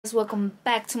Welcome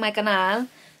back to my canal.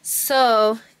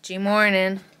 So, G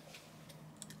morning.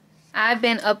 I've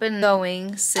been up and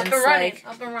going since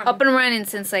up and running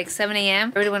since like 7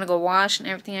 a.m. I really want to go wash and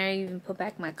everything. I even put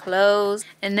back my clothes.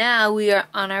 And now we are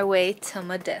on our way to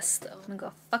Modesto. I'm gonna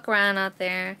go fuck around out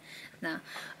there. No,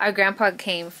 our grandpa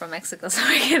came from Mexico, so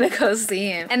we're gonna go see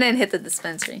him and then hit the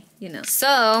dispensary, you know.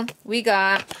 So we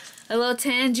got a little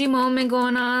tangy moment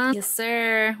going on. Yes,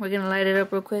 sir. We're gonna light it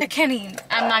up real quick. I can't eat.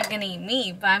 I'm not gonna eat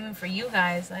meat, but I mean for you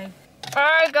guys, like. All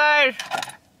right, guys.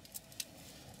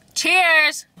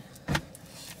 Cheers.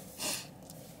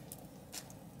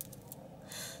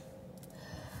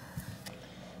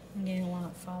 You didn't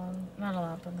want to follow. Not a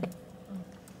lot, but like.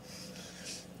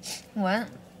 What?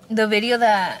 The video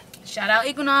that. Shout out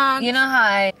Equinox. You know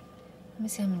how let me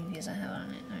see how many views I have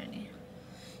on it already.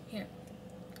 Here.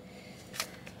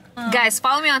 Guys,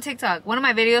 follow me on TikTok. One of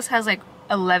my videos has like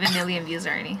 11 million views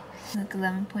already. Like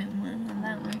 11.1 on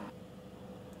that one.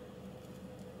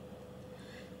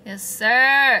 Yes,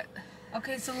 sir.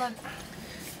 Okay, so look.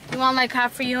 You want like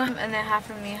half for you and then half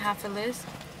for me, half for Liz?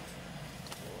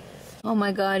 Oh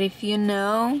my god, if you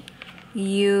know,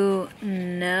 you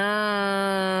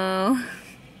know.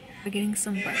 We're getting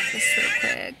some breakfast real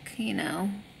quick, you know,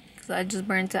 because I just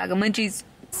burnt out. I got munchies.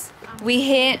 We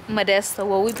hit Modesto.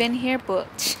 Well, we've been here,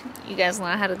 but you guys know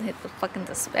how to hit the fucking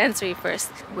dispensary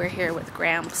first. We're here with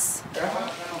Gramps.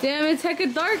 Damn, it's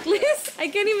hecka dark, Liz. I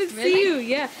can't even see you.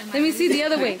 Yeah. Let me see the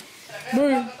other way.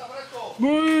 Boom.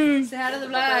 Boom. Say hi to the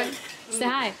vlog. Say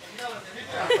hi.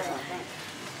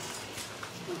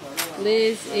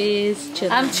 Liz is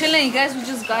chilling. I'm chilling, you guys. We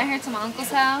just got here to my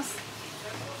uncle's house.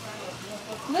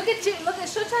 Look at you. Look at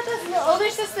show Chata's older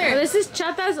sister. Oh, this is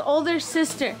Chata's older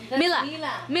sister. Mila.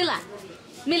 Mila.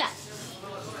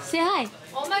 Say hi.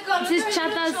 Oh my god, this is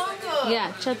Chata's.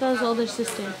 Yeah, Chata's older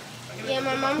sister. Yeah,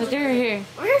 my mom. Look at her here.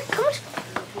 Come on.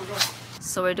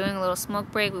 So we're doing a little smoke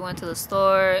break. We went to the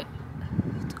store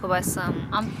to go buy some.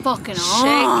 I'm fucking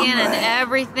chicken and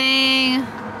everything.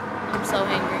 I'm so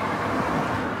hungry.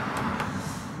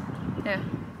 Yeah.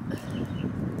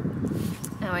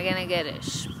 And we're gonna get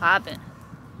it popping.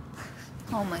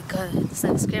 Oh my god, it's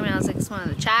like screaming. I was like, it's one of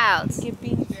the childs. Get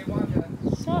beans.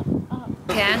 Shut up.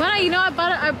 Okay. But you know, I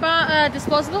bought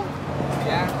disposable.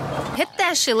 Yeah. Hit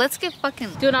that shit. Let's get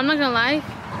fucking. Dude, I'm not gonna lie.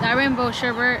 That rainbow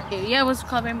sherbet. Yeah, what's it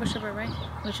called? Rainbow sherbet, right?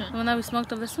 Which one? The one that we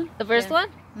smoked of this one? The first one?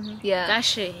 Mm-hmm. Yeah. That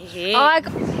shit hit. Oh,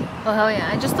 oh, hell yeah.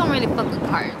 I just don't really fuck with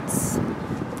cards.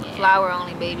 Yeah. Flour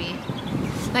only, baby.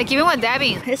 Like, even with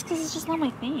dabbing. It's because it's just not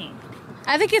my thing.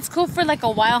 I think it's cool for like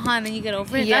a while, huh? And then you get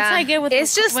over it. Yeah. That's how I get with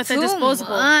it's the, just with too the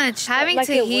disposable. Much. Having like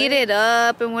to heat it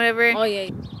up and whatever. Oh,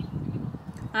 yeah.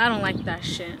 I don't like that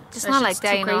shit. Just not like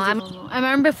that, you know. I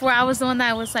remember before I was the one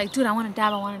that was like, dude, I want to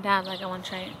dab. Like, I want to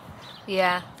try it.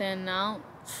 Yeah. Then now,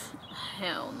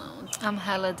 hell no. I'm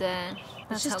hella dead.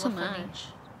 That's just too much.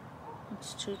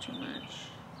 It's too much.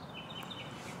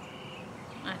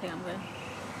 I think I'm good.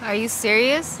 Are you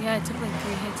serious? Yeah, I took like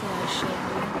 3 hits of that shit,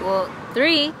 dude. Well,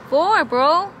 3, 4,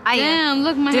 bro. Damn,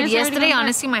 look, my hair's yesterday,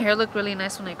 honestly, my hair looked really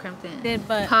nice when I crimped it. It did,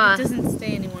 but it doesn't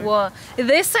stay anymore. Well,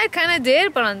 this side kind of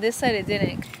did, but on this side it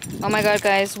didn't. Oh my god,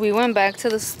 guys, we went back to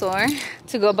the store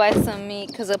to go buy some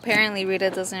meat because apparently Rita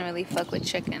doesn't really fuck with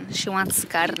chicken. She wants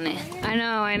carne. I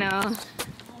know.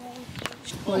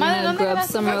 We're gonna grab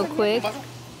some real quick. Let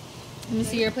me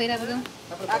see your plate, Abigail.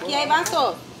 Aquí hay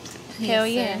vaso. Hell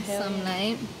yeah. Some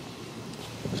light.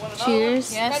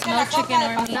 Cheers. Yes, no chicken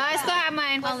or meat. No, I still have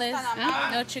mine.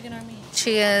 No chicken or meat.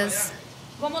 Cheers.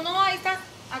 Como no, ahí está.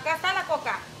 Acá está la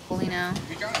coca. Holy now.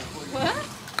 What?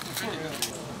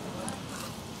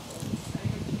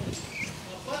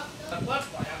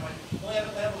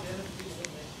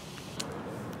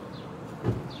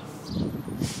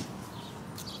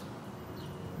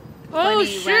 Oh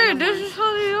shit, this is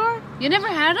how they are? You never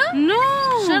had them?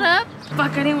 No. Shut up.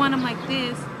 Fuck, I didn't want them like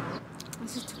this.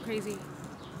 This is too crazy.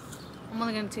 I'm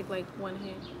only gonna take like 1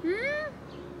 hit.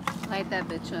 Light that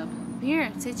bitch up.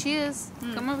 Here, say cheers.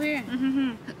 Come over here.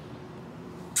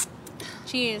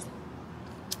 Cheers.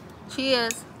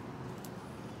 Cheers.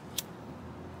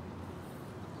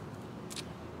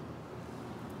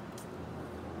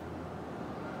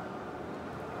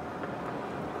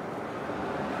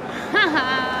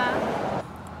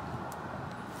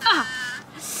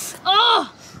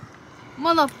 Oh!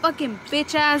 Motherfucking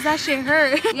bitch ass, that shit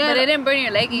hurt. Yeah, but it didn't burn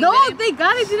your leggings. No, thank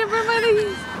God it didn't burn my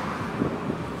leggings.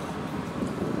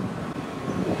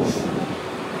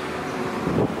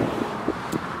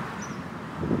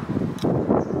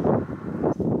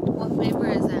 What flavor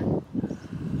is that?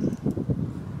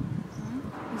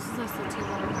 This is like the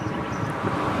table.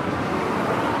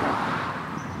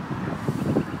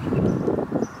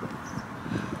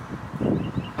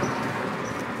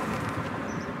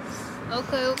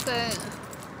 Okay, okay.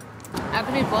 I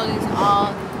could eat bolies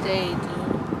all day, dude.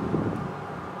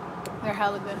 They're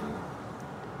hella good.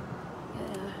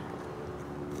 Yeah.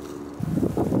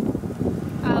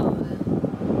 I love it.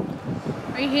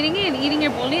 Are you hitting it and eating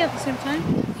your boli at the same time?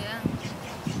 Yeah.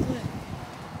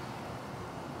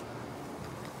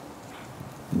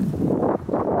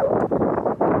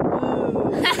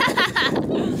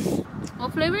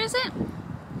 What flavor is it?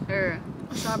 Or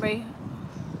Strawberry.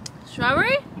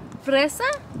 strawberry?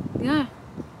 Fresa? Yeah.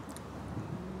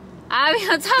 I'm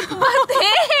gonna talk about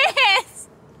this.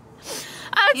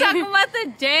 I'm talking about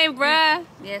the J, bruh.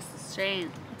 Yes, the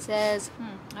strain. It says,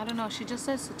 I don't know. She just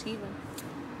says sativa.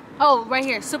 Oh, right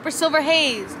here. Super Silver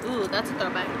Haze. Ooh, that's a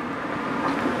throwback.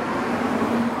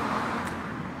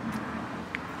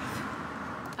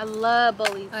 I love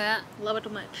bolies. oh yeah. Love it too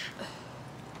much.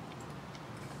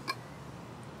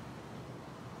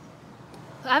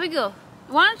 Abigail,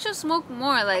 why don't you smoke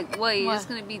more? Like, what? You're What? just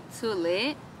gonna be too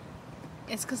lit?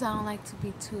 It's because I don't like to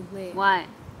be too lit. Why?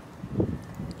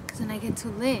 Because then I get too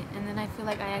lit, and then I feel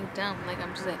like I act dumb. Like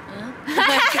I'm just like,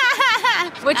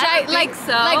 Which I don't like. think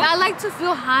so. Like I like to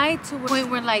feel high to a point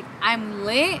where like I'm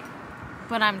lit,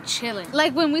 but I'm chilling.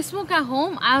 Like when we smoke at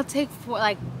home, I'll take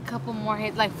a couple more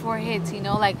hits, like 4 hits, you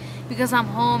know, like because I'm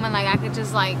home and like I could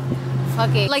just like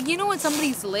fuck it. Like you know when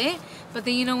somebody's lit, but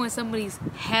then you know when somebody's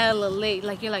hella lit,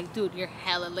 like you're like, dude, you're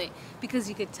hella lit because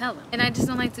you could tell them. And I just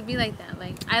don't like to be like that.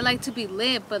 Like I like to be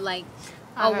lit, but like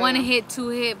a 1 hit, 2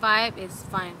 hit vibe is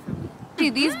fine for me. See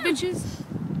these bitches.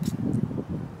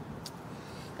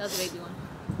 That was a baby one.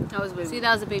 That was baby. See,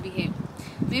 that was a baby hit.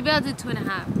 Maybe I'll do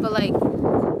 2.5, but like,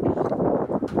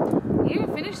 you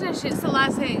didn't finish that shit. It's the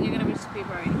last hit. You're gonna reach the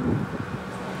paper already. I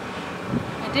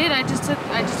did. I just took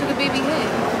a baby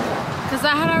hit, cause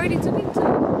I had already took it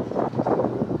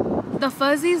too. The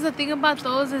fuzzies. The thing about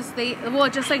those is just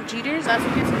like Jeters. That's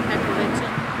what gets me heckle into.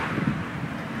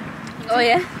 Oh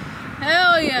yeah.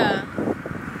 Hell yeah.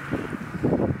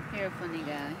 You're a funny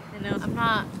guy. I know. I'm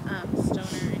not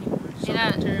stoner anymore. You're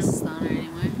not a stoner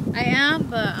anymore. I am,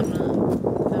 but I'm not.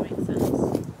 If that makes sense. I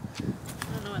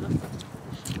don't know what the fuck.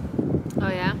 Oh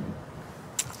yeah.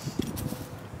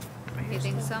 You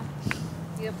think so?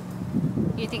 Yep.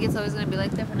 You think it's always gonna be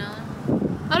like that from now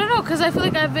on? I don't know, cause I feel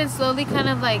like I've been slowly kind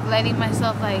of like letting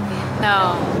myself like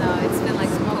No, it's been like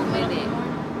a minute.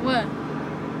 What?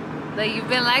 Like you've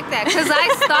been like that, cause I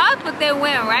stopped, but then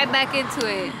went right back into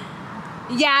it.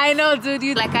 Yeah, I know, dude.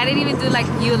 You Like I didn't even do like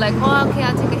you, like oh okay,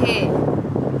 I'll take a hit.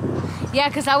 yeah,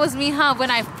 cause that was me, huh?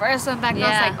 When I first went back, I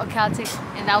Yeah. was like, okay, I'll take,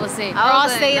 and that was it. Or I I'll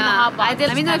was stay in the nah. hot box. I did.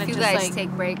 Let me know if Kinda you just, guys like, take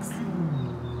breaks.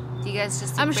 Do you guys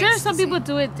just? Take I'm sure breaks some to people see?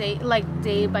 do it day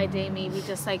by day, maybe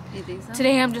just like You think so?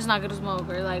 today I'm just not gonna smoke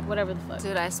or like whatever the fuck.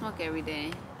 Dude, I smoke every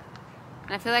day,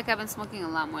 and I feel like I've been smoking a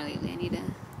lot more lately. I need to.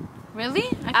 Really?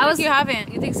 I feel like you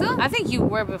haven't. You think so? I think you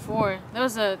were before. There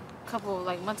was a couple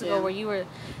like months ago Yeah. where you were.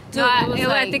 Dude, No, I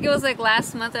like, think it was like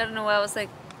last month. I don't know why. I was like,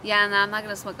 yeah, nah, I'm not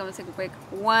gonna smoke. I'm gonna take a break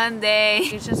one day.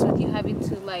 it's just with you having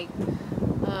to like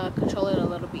control it a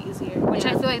little bit easier, which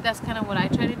I Yeah. feel like that's kind of what I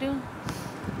try to do.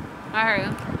 I heard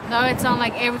you. No, it's not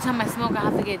like every time I smoke I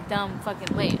have to get dumb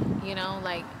fucking lit, you know,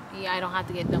 like yeah, I don't have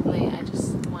to get dumb lit, I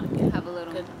just want to get Have a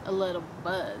little. a little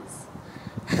buzz.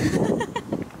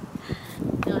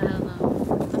 No, I don't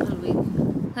know. I'm a weak.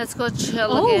 Let's go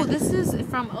chill Oh, again. this is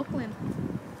from Oakland.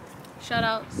 Shout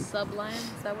out Sublime,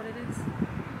 is that what it is?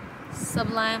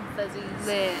 Sublime Fuzzies.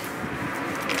 Lit.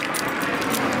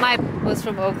 My was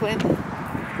from Oakland.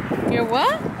 Your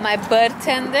what? My bud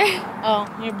tender. Oh,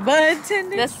 your bud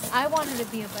tender? That's- I wanted to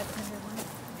be a bud tender one.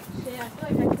 Yeah, I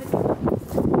feel like I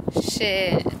could.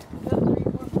 Shit.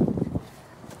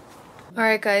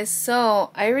 Alright guys,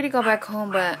 so I already got back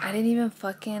home, but I didn't even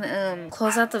fucking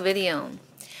close out the video.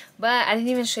 But I didn't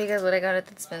even show you guys what I got at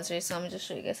the dispensary, so I'm gonna just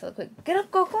show you guys real quick. Get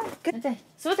up, Coco. Get there.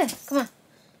 Súbete. Come on.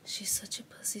 She's such a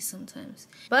pussy sometimes.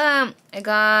 But I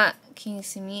got, can you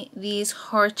see me? These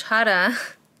horchata.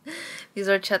 These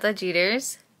horchata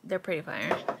Jeters. They're pretty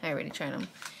fire. I already tried them.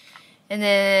 And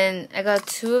then I got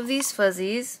 2 of these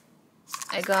fuzzies.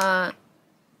 I got,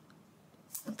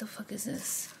 what the fuck is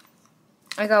this?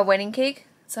 I got wedding cake.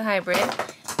 It's a hybrid.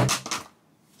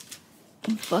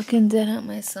 I'm fucking dead at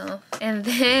myself. And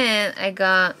then I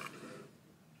got,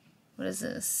 what is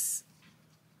this?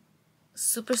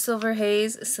 Super Silver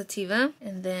Haze Sativa.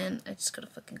 And then I just got a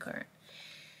fucking cart.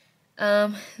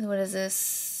 What is this?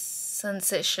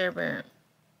 Sunset Sherbet.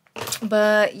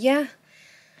 But yeah.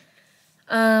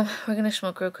 We're gonna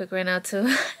smoke real quick right now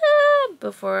too.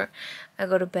 Before I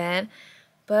go to bed.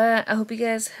 But I hope you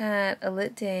guys had a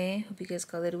lit day. Hope you guys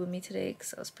got lit with me today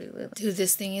because I was pretty lit. Dude,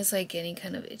 this thing is like getting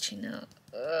kind of itchy now.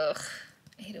 Ugh.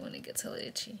 I hate it when it gets hella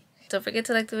itchy. Don't forget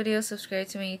to like the video, subscribe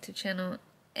to my YouTube channel,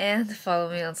 and follow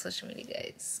me on social media,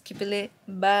 guys. Keep it lit.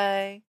 Bye.